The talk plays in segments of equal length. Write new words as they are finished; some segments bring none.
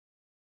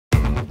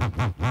And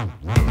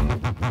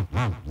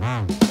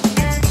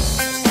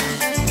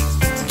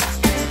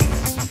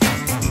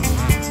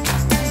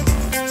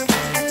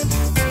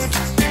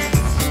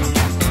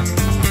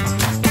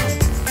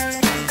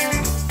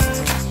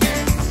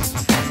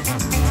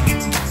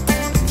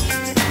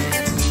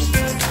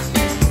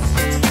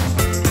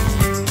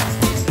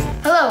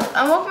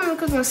welcome to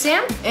Cooking with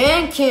Sam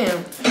and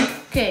Kim.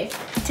 Okay,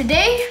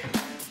 today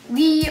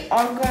we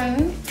are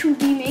going to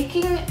be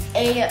making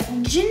a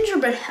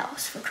gingerbread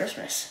house for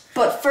Christmas.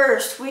 But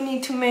first, we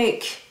need to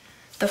make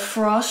the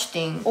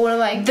frosting, or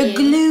like the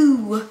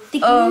glue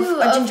of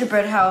a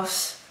gingerbread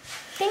house.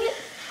 Dang it!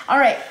 All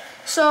right,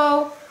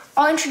 so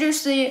I'll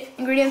introduce the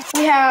ingredients.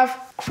 We have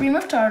cream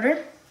of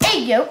tartar,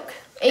 egg yolk,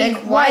 egg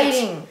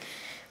whiting.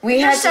 We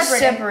have to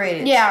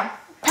separate it. Yeah,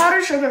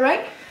 powdered sugar,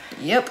 right?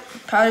 Yep,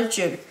 powdered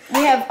sugar.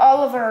 We have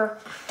all of our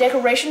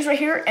decorations right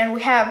here, and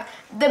we have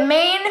the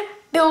main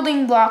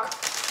building block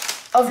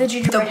of the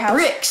gingerbread house. The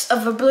bricks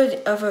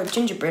of a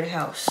gingerbread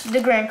house. The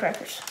graham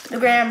crackers.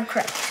 Graham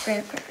crackers.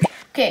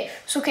 Okay,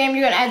 so Cam,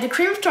 you're gonna add the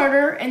cream of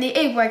tartar and the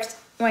egg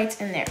whites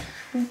in there.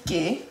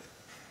 Okay.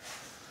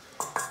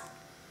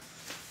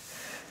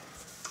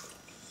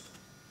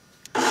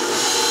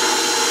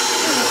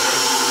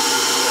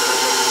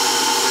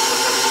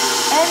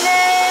 And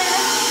then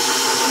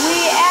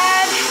we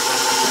add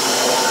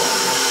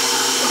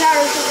the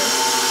powdered sugar.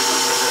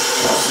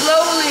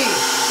 Slowly.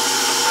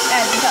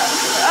 Add the powdered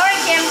sugar. All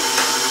right, Cam.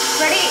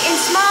 Ready? In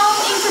small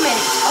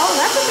increments. Oh,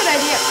 that's a good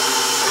idea.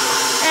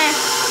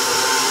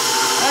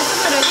 That's a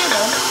good idea,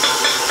 though.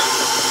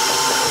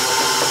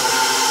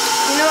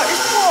 You know what?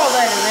 Just pour all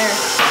that in there.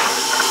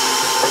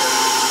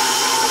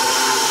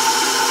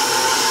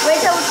 Wait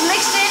till it's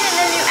mixed in, and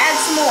then you add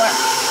some more.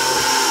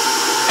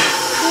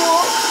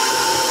 Cool.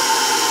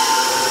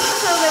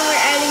 So then we're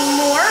adding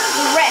more.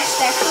 The rest,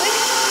 actually.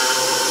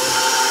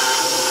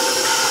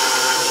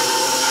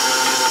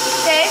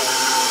 Okay.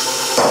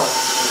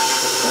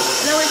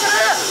 And then we put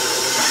it up.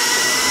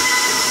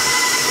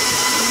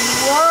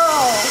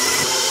 Whoa.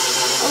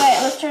 Okay,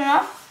 let's turn it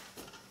off.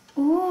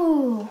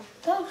 Ooh,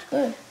 that looks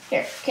good.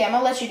 Here, okay, I'm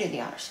gonna let you do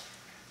the honors.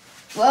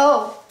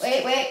 Whoa,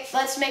 wait,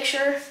 let's make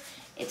sure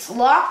it's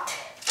locked.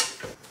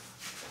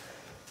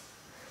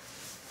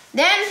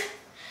 Then,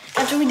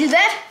 after we do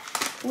that,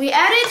 we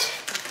add it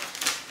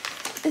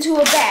into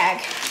a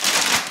bag.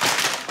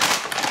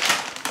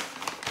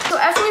 So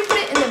after we put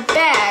it in the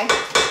bag,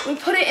 we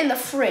put it in the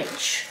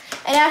fridge.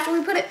 And after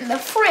we put it in the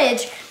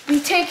fridge, we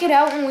take it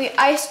out and we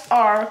ice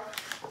our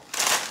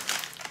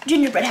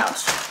gingerbread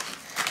house.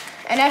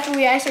 And after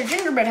we ice our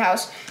gingerbread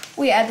house,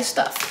 we add the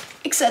stuff,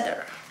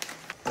 etc.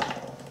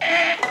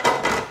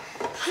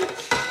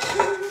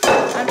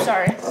 I'm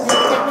sorry,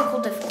 technical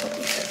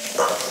difficulties.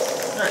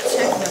 Not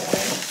technical,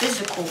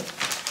 physical.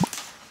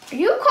 Are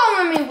you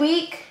calling me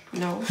weak?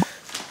 No.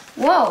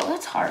 Whoa,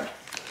 that's hard.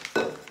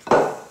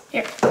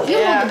 Here, you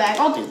hold the bag,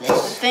 I'll do The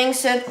this. thing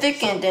said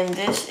thickened, and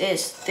this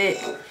is thick.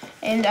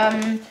 And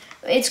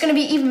it's gonna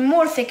be even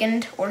more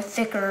thickened, or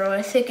thicker,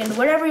 or thickened,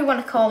 whatever you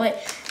wanna call it,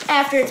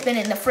 after it's been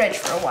in the fridge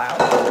for a while.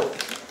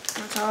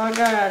 That's all I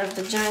got out of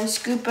the giant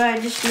scoop I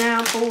just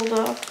now pulled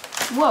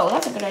off. Whoa,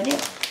 that's a good idea.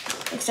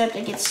 Except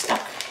it gets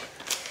stuck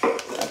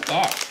like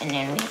that, and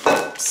then we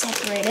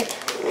separate it.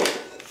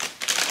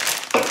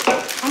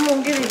 I'm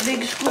gonna give you a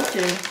big scoop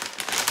too.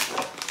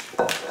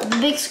 The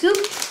big scoop,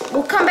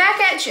 we'll come back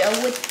at you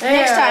with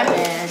next time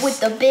with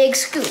the big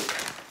scoop.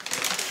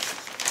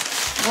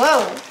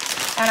 Whoa,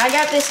 and I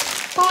got this.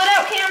 Pull it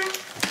out, Cam.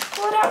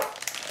 Pull it out.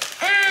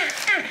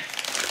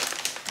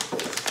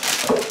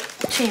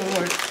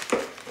 Teamwork.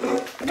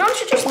 Don't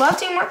you just love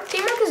teamwork?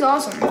 Teamwork is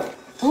awesome.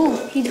 Ooh,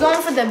 he's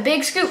going for the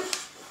big scoop.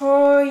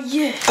 Oh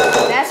yeah.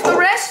 That's the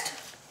rest?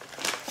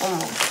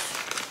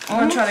 Almost. I'm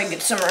gonna try to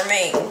get some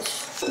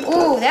remains.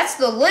 Ooh, that's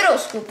the little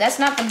scoop. That's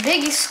not the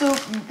big scoop.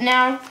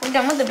 Now, we're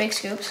done with the big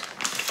scoops.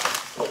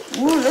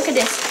 Ooh, look at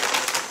this.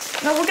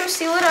 No, we're gonna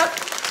seal it up.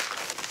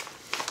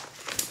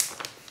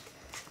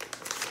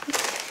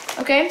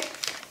 Okay,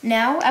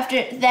 now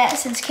after that,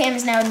 since Cam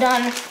is now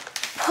done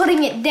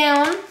putting it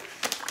down,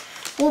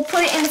 we'll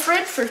put it in the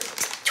fridge for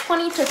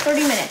 20 to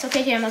 30 minutes.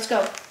 Okay, Cam, let's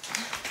go.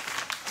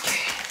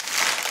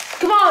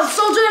 Come on,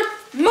 soldier,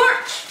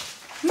 march!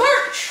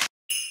 March!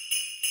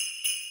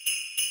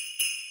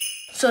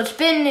 So it's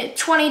been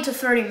 20 to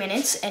 30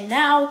 minutes, and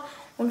now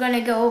we're gonna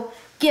go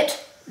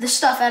get the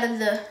stuff out of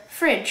the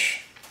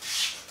fridge.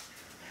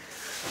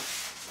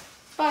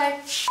 Bye.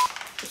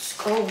 It's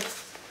cold.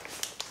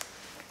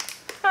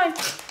 Bye.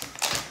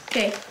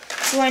 Okay,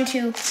 we're going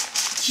to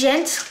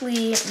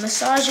gently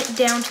massage it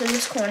down to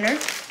this corner.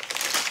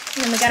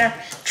 And then we got our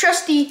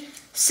trusty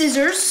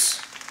scissors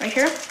right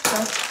here. So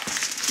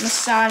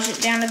massage it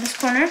down to this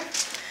corner.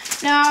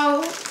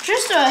 Now,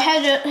 just a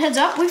heads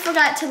up, we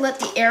forgot to let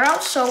the air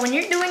out. So when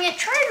you're doing it,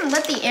 try to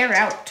let the air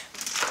out,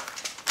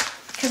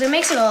 because it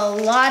makes it a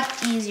lot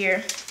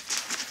easier.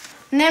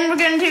 And then we're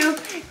going to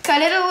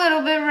cut it a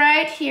little bit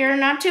right here,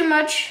 not too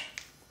much.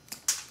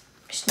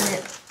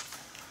 Snip.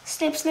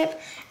 Snip, snip.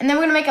 And then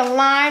we're gonna make a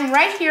line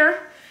right here.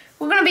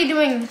 We're gonna be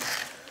doing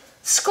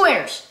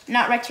squares,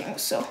 not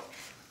rectangles. So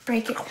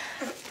break it.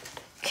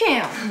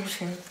 Cam.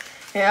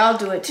 Yeah, I'll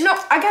do it. No,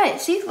 I got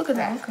it. See, look at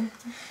that. Okay.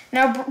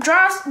 Now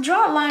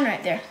draw a line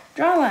right there.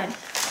 Draw a line.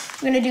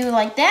 I'm gonna do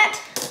like that.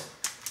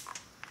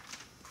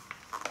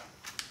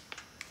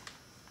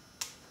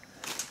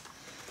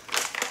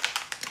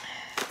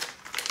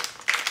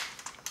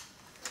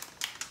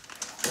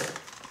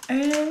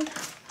 And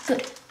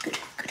good.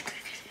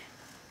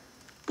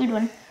 Good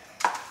one.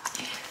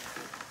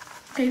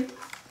 Okay,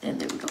 and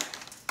there we go.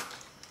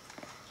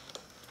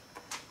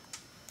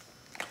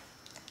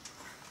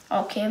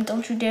 Okay,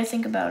 don't you dare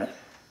think about it.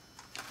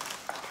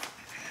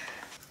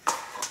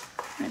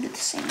 I'm gonna do the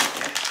same right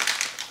there.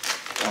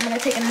 So I'm gonna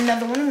take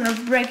another one, I'm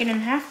gonna break it in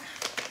half.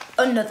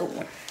 Another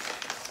one.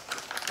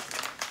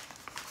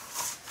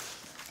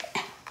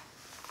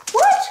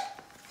 What?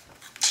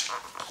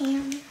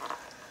 Cam.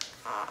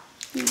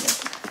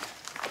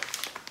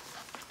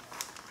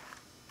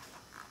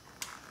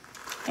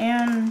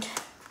 And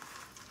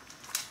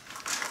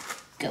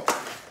go.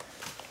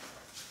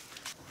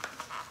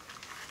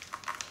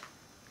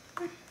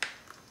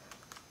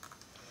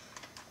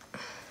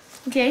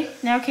 Okay,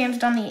 now Cam's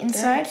done the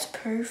inside. That's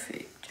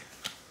perfect.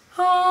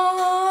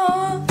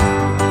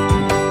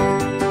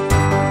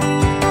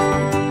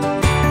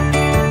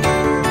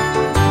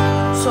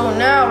 So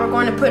now we're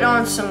going to put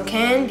on some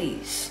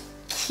candies.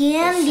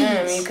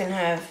 Candies. You can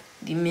have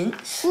the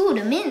mints. Ooh,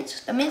 the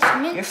mints.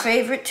 Your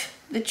favorite,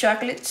 the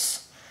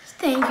chocolates.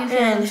 Thank you, Cam.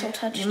 And I'm so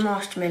touched. the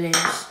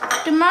marshmallows.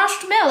 The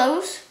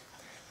marshmallows.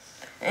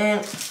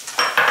 And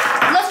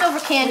Leftover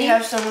candy. we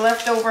have some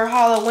leftover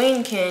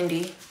Halloween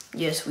candy.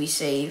 Yes, we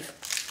save.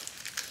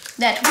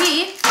 That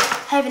we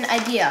have an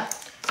idea.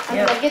 I'm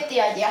Yep. gonna get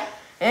the idea.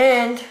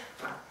 And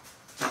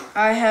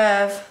I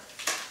have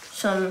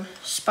some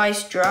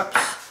spice drops.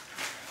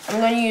 I'm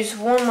going to use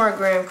one more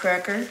graham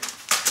cracker.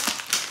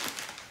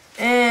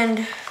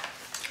 And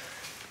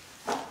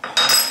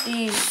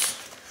these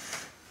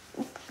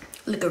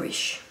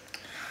licorice.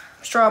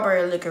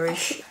 Strawberry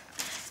licorice.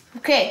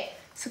 Okay,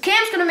 so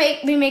Cam's gonna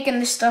be making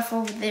this stuff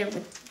over there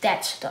with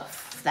that stuff.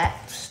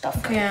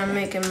 Okay, I'm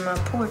making my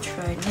porch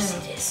right now. See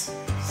this.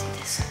 See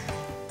this.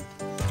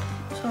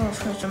 So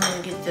first I'm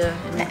going to get the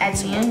I'm gonna add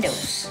some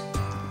windows.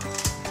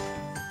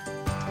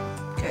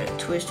 Gotta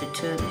twist it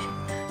to the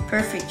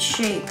perfect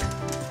shape.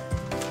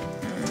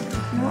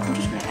 No, I'm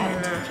just gonna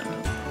add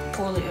And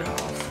pull it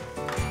off.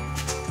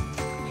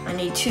 I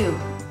need two.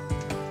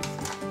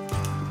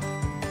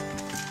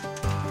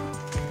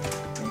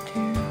 Right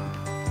there.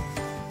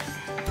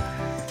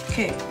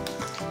 Okay,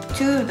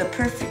 two of the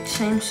perfect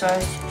same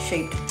size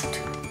shaped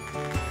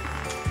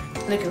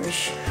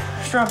licorice,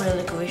 strawberry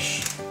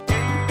licorice.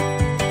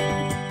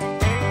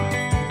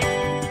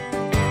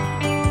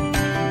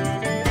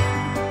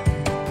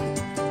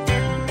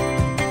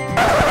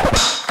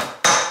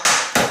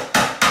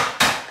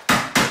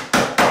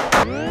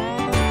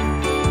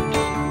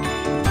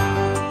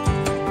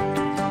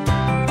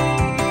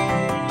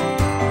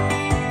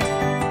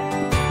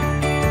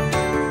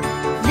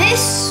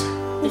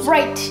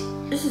 Right.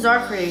 This is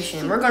our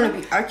creation. We're gonna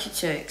be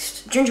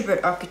architects,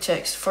 gingerbread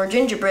architects for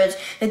gingerbreads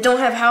that don't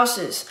have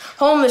houses.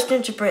 Homeless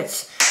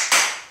gingerbreads.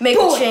 Make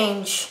a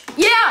change.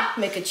 Yeah.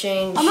 Make a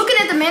change. I'm looking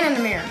at the man in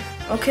the mirror.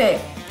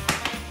 Okay.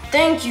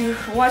 Thank you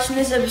for watching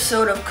this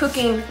episode of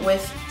Cooking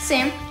with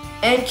Sam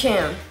and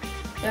Cam.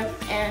 Yep.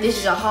 And This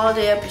is a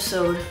holiday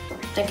episode.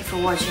 Thank you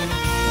for watching.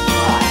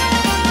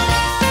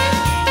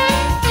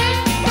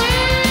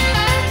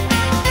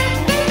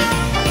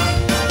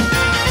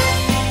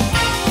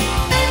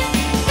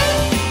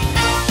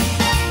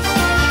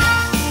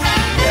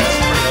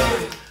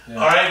 All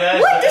right,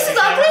 guys. What? This is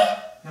ugly?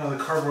 No,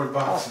 the cardboard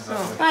box is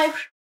ugly. Bye.